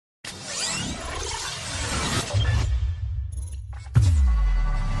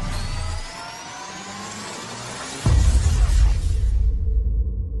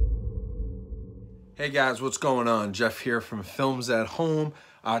Hey guys, what's going on? Jeff here from Films at Home.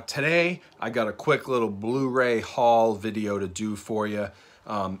 Today I got a quick little Blu-ray haul video to do for you.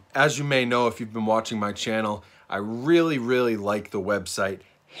 As you may know if you've been watching my channel, I really like the website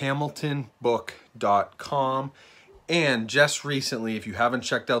hamiltonbook.com, and just recently, if you haven't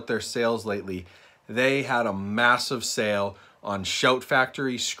checked out their sales lately, they had a massive sale on Shout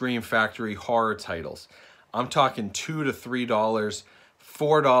Factory, Scream Factory horror titles. I'm talking $2 to $3,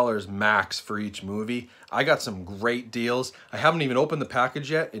 $4 max for each movie. I got some great deals. I haven't even opened the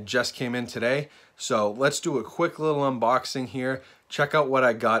package yet. It just came in today. So let's do a quick little unboxing here. Check out what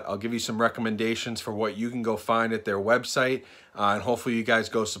I got. I'll give you some recommendations for what you can go find at their website. And hopefully you guys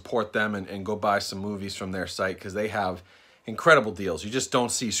go support them and go buy some movies from their site, because they have incredible deals. You just don't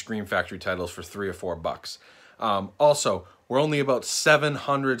see Scream Factory titles for $3 or $4. Also, we're only about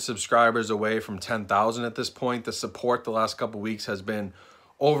 700 subscribers away from 10,000 at this point. The support the last couple weeks has been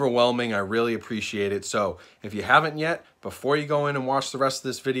overwhelming. I really appreciate it. So if you haven't yet, before you go in and watch the rest of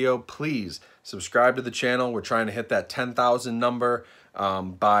this video, please subscribe to the channel. We're trying to hit that 10,000 number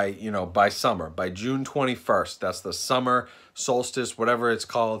by summer, by June 21st. That's the summer solstice, whatever it's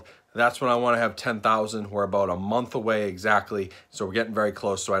called. That's when I want to have 10,000. We're about a month away exactly, so we're getting very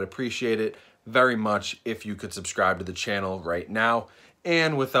close. So I'd appreciate it very much if you could subscribe to the channel right now.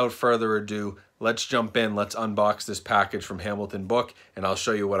 And without further ado, let's jump in. Let's unbox this package from Hamilton Book, and I'll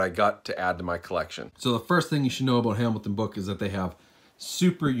show you what I got to add to my collection. So the first thing you should know about Hamilton Book is that they have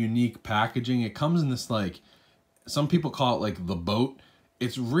super unique packaging. It comes in this, like, some people call it like the boat.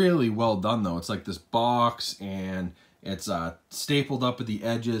 It's really well done though. It's like this box, and it's stapled up at the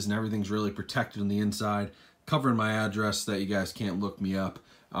edges, and everything's really protected on the inside, covering my address so that you guys can't look me up.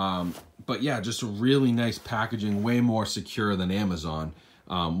 But yeah, just a really nice packaging, way more secure than Amazon,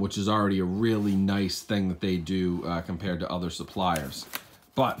 which is already a really nice thing that they do compared to other suppliers.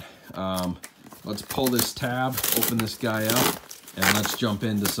 But let's pull this tab, open this guy up, and let's jump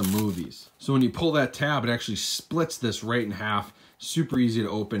into some movies. So when you pull that tab, it actually splits this right in half. Super easy to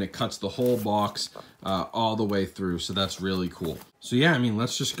open. It cuts the whole box all the way through, so that's really cool. So yeah, I mean,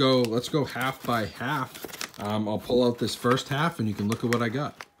 let's go half by half. I'll pull out this first half and you can look at what I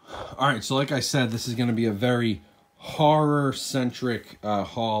got. All right, so like I said, this is gonna be a very horror-centric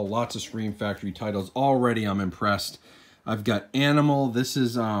haul. Lots of Scream Factory titles. Already I'm impressed. I've got Animal. This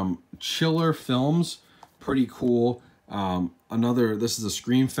is Chiller Films. Pretty cool. This is a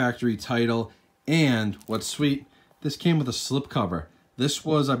Scream Factory title. And what's sweet, this came with a slipcover. This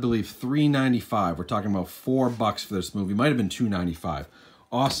was, I believe, $3.95. We're talking about $4 for this movie. Might have been $2.95.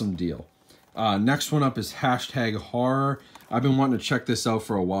 Awesome deal. Next one up is #horror. I've been wanting to check this out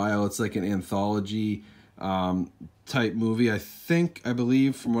for a while. It's like an anthology type movie. I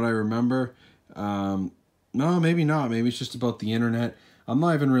believe, from what I remember. No, maybe not. Maybe it's just about the internet. I'm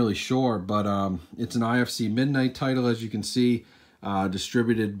not even really sure, but it's an IFC Midnight title, as you can see,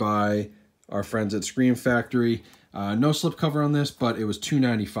 distributed by our friends at Scream Factory. No slipcover on this, but it was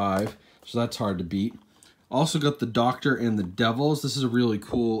 $2.95, so that's hard to beat. Also got The Doctor and the Devils. This is a really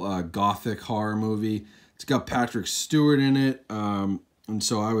cool gothic horror movie. It's got Patrick Stewart in it, and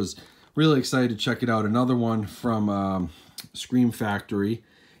so I was really excited to check it out. Another one from Scream Factory,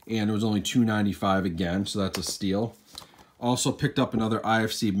 and it was only $2.95 again, so that's a steal. Also picked up another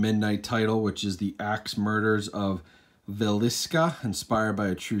IFC Midnight title, which is The Axe Murders of Villisca, inspired by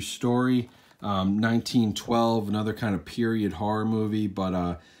a true story. 1912, another kind of period horror movie,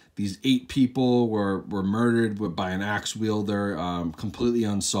 but these 8 people were murdered by an axe wielder, completely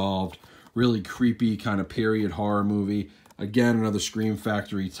unsolved. Really creepy kind of period horror movie. Again, another Scream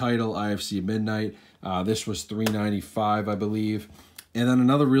Factory title, IFC Midnight. This was $3.95, I believe. And then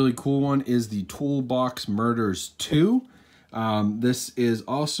another really cool one is The Toolbox Murders 2. This is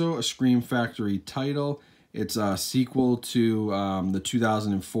also a Scream Factory title. It's a sequel to the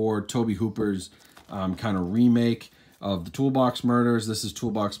 2004 Tobe Hooper's kind of remake of The Toolbox Murders. This is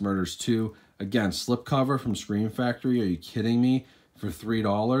Toolbox Murders 2. Again, slipcover from Scream Factory. Are you kidding me? For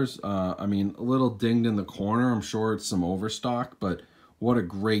 $3. I mean, a little dinged in the corner. I'm sure it's some overstock, but what a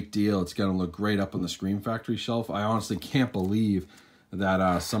great deal. It's going to look great up on the Scream Factory shelf. I honestly can't believe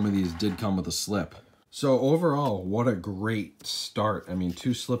that some of these did come with a slip. So overall, what a great start. I mean,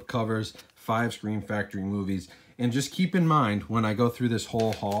 2 slipcovers, 5 Scream Factory movies. And just keep in mind, when I go through this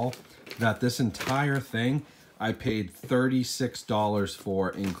whole haul, that this entire thing I paid $36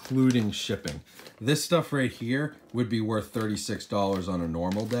 for, including shipping. This stuff right here would be worth $36 on a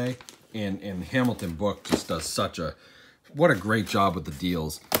normal day. And Hamilton Book just does what a great job with the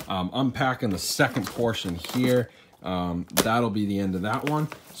deals. I'm packing the second portion here. That'll be the end of that one.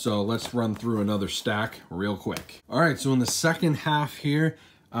 So let's run through another stack real quick. All right, so in the second half here,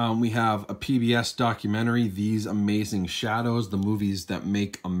 We have a PBS documentary, These Amazing Shadows, the movies that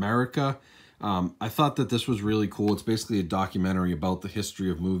make America. I thought that this was really cool. It's basically a documentary about the history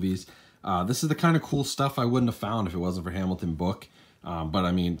of movies. This is the kind of cool stuff I wouldn't have found if it wasn't for Hamilton Book. But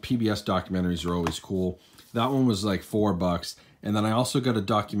I mean, PBS documentaries are always cool. That one was like $4. And then I also got a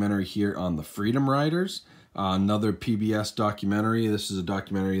documentary here on the Freedom Riders, another PBS documentary. This is a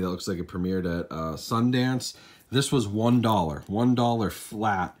documentary that looks like it premiered at Sundance. This was $1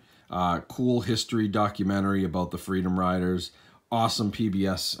 flat. Cool history documentary about the Freedom Riders. Awesome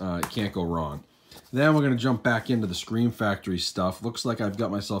PBS, can't go wrong. Then we're going to jump back into the Scream Factory stuff. Looks like I've got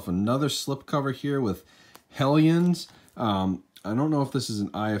myself another slipcover here with Hellions. I don't know if this is an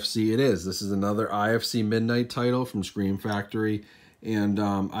IFC. It is. This is another IFC Midnight title from Scream Factory. And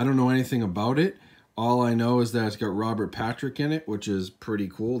I don't know anything about it. All I know is that it's got Robert Patrick in it, which is pretty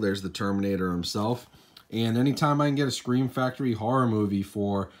cool. There's the Terminator himself. And anytime I can get a Scream Factory horror movie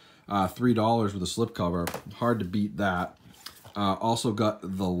for $3 with a slipcover, hard to beat that. Also got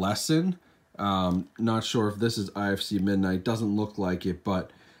The Lesson. Not sure if this is IFC Midnight. Doesn't look like it,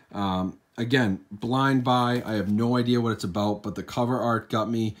 but again, blind buy. I have no idea what it's about, but the cover art got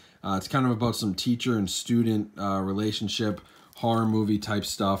me. It's kind of about some teacher and student relationship, horror movie type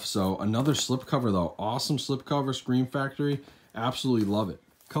stuff. So another slipcover though. Awesome slipcover, Scream Factory. Absolutely love it.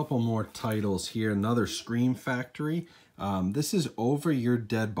 Couple more titles here. Another Scream Factory. This is Over Your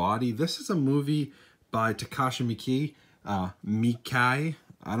Dead Body. This is a movie by Takashi Miike.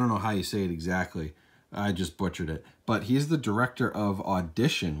 I don't know how you say it exactly. I just butchered it. But he's the director of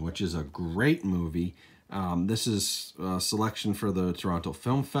Audition, which is a great movie. This is a selection for the Toronto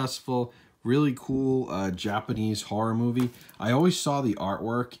Film Festival. Really cool Japanese horror movie. I always saw the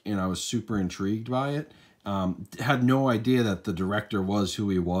artwork and I was super intrigued by it. Had no idea that the director was who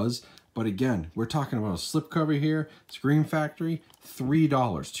he was. But again, we're talking about a slipcover here. Scream Factory, $3,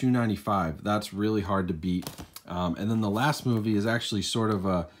 $2.95. That's really hard to beat. And then the last movie is actually sort of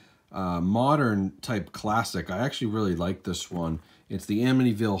a modern type classic. I actually really like this one. It's the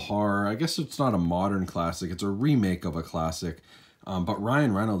Amityville Horror. I guess it's not a modern classic. It's a remake of a classic. But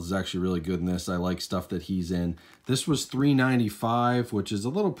Ryan Reynolds is actually really good in this. I like stuff that he's in. This was $3.95, which is a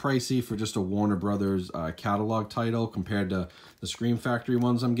little pricey for just a Warner Brothers catalog title compared to the Scream Factory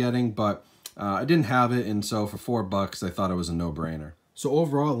ones I'm getting. But I didn't have it, and so for $4, I thought it was a no-brainer. So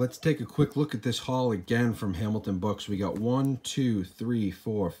overall, let's take a quick look at this haul again from Hamilton Books. We got 1, 2, 3,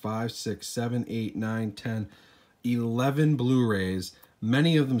 4, 5, 6, 7, 8, 9, 10, 11 Blu-rays.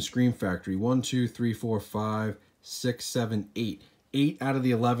 Many of them Scream Factory. 1, 2, 3, 4, 5, 6, 7, 8. 8 out of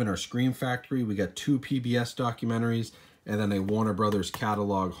the 11 are Scream Factory. We got 2 PBS documentaries and then a Warner Brothers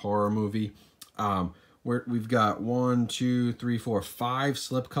catalog horror movie. We've got 1, 2, 3, 4, 5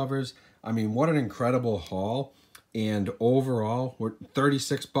 slipcovers. I mean, what an incredible haul. And overall, we're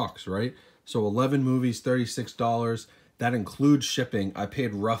 $36, right? So 11 movies, $36. That includes shipping. I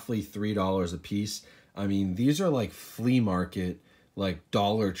paid roughly $3 a piece. I mean, these are like flea market, like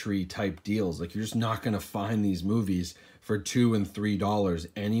Dollar Tree type deals. Like, you're just not going to find these movies for $2 and $3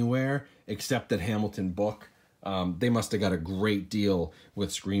 anywhere except at Hamilton Book. They must have got a great deal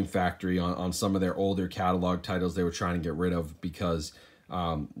with Scream Factory on some of their older catalog titles they were trying to get rid of, because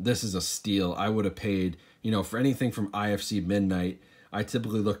this is a steal. I would have paid, you know, for anything from IFC Midnight, I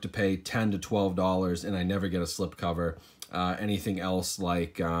typically look to pay $10 to $12 and I never get a slipcover. Anything else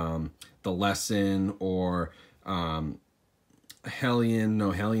like The Lesson or Hellion.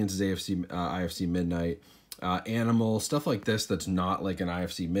 No, Hellions is IFC Midnight. Animal, stuff like this that's not like an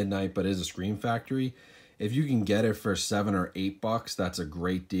IFC Midnight but is a Scream Factory. If you can get it for $7 or $8, that's a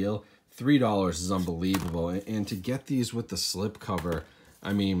great deal. $3 is unbelievable. And to get these with the slipcover,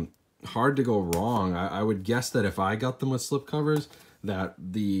 I mean, hard to go wrong. I would guess that if I got them with slipcovers, that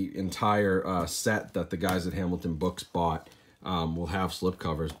the entire set that the guys at Hamilton Books bought will have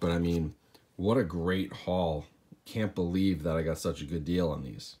slipcovers. But I mean, what a great haul. Can't believe that I got such a good deal on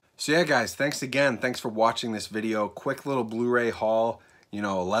these. So yeah, guys, thanks again. Thanks for watching this video. Quick little Blu-ray haul. You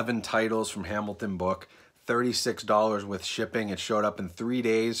know, 11 titles from Hamilton Book. $36 with shipping. It showed up in 3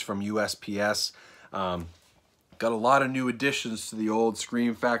 days from USPS. Got a lot of new additions to the old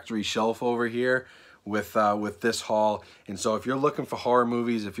Scream Factory shelf over here with this haul. And so if you're looking for horror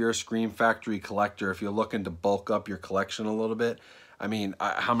movies, if you're a Scream Factory collector, if you're looking to bulk up your collection a little bit, I mean,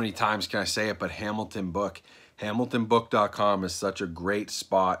 how many times can I say it, but Hamilton Book. HamiltonBook.com is such a great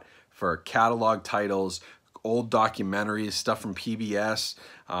spot for catalog titles, old documentaries, stuff from PBS.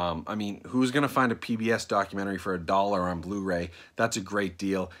 I mean, who's going to find a PBS documentary for $1 on Blu-ray? That's a great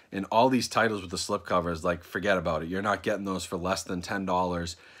deal. And all these titles with the slipcovers, like, forget about it. You're not getting those for less than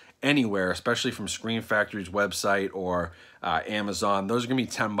 $10. anywhere, especially from Scream Factory's website or Amazon, those are gonna be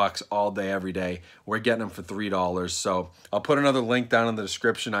 10 bucks all day, every day. We're getting them for $3. So I'll put another link down in the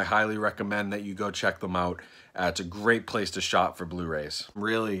description. I highly recommend that you go check them out. It's a great place to shop for Blu-rays.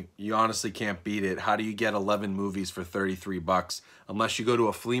 Really, you honestly can't beat it. How do you get 11 movies for 33 bucks? Unless you go to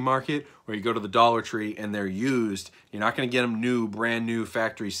a flea market or you go to the Dollar Tree and they're used, you're not gonna get them new, brand new,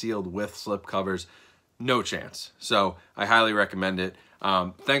 factory sealed with slip covers. No chance. So I highly recommend it.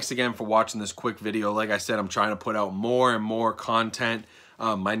 Thanks again for watching this quick video. Like I said, I'm trying to put out more and more content.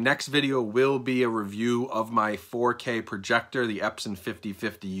 My next video will be a review of my 4K projector, the Epson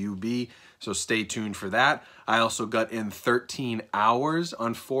 5050 UB, so stay tuned for that. I also got in 13 hours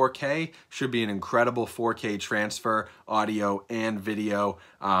on 4K. Should be an incredible 4K transfer, audio and video.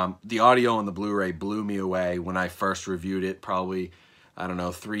 The audio on the Blu-ray blew me away when I first reviewed it, probably, I don't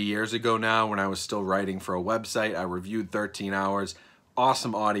know, 3 years ago now, when I was still writing for a website. I reviewed 13 hours.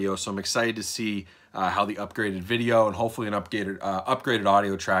 Awesome audio, so I'm excited to see how the upgraded video and hopefully an upgraded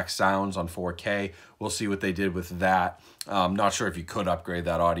audio track sounds on 4K. We'll see what they did with that. Not sure if you could upgrade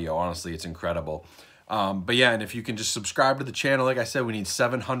that audio. Honestly, it's incredible. But yeah, and if you can just subscribe to the channel, like I said, we need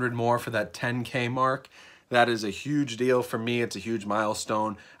 700 more for that 10K mark. That is a huge deal for me. It's a huge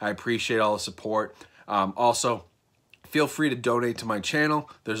milestone. I appreciate all the support. Also, feel free to donate to my channel.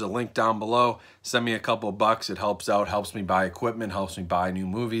 There's a link down below. Send me a couple bucks. It helps out, helps me buy equipment, helps me buy new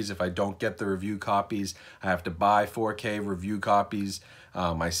movies. If I don't get the review copies, I have to buy 4K review copies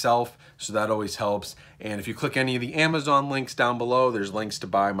myself, so that always helps. And if you click any of the Amazon links down below, there's links to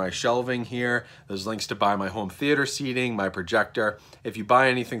buy my shelving here. There's links to buy my home theater seating, my projector. If you buy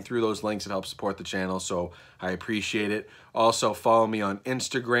anything through those links, it helps support the channel, so I appreciate it. Also, follow me on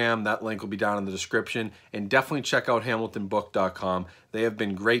Instagram. That link will be down in the description. And definitely check out HamiltonBook.com. They have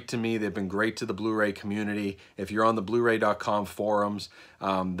been great to me. They've been great to the Blu-ray community. If you're on the Blu-ray.com forums,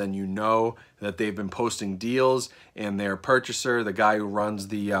 then you know that they've been posting deals, and their purchaser, the guy who runs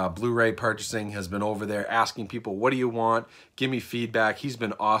the Blu-ray purchasing, has been over there asking people, what do you want? Give me feedback. He's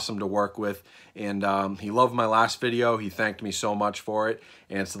been awesome to work with, and he loved my last video. He thanked me so much for it,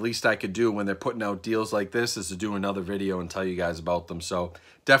 and it's the least I could do when they're putting out deals like this, is to do another video and tell you guys about them. So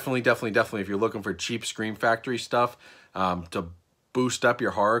definitely, if you're looking for cheap Scream Factory stuff to boost up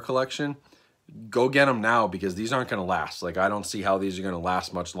your horror collection, go get them now, because these aren't going to last. Like, I don't see how these are going to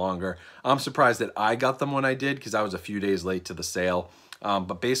last much longer. I'm surprised that I got them when I did, because I was a few days late to the sale.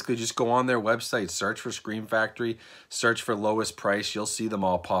 But basically, just go on their website, search for Scream Factory, search for lowest price. You'll see them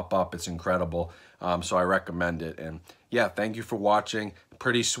all pop up. It's incredible. So I recommend it. And yeah, thank you for watching.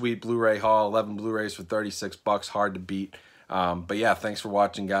 Pretty sweet Blu-ray haul. 11 Blu-rays for 36 bucks. Hard to beat. But yeah, thanks for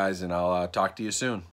watching, guys, and I'll talk to you soon.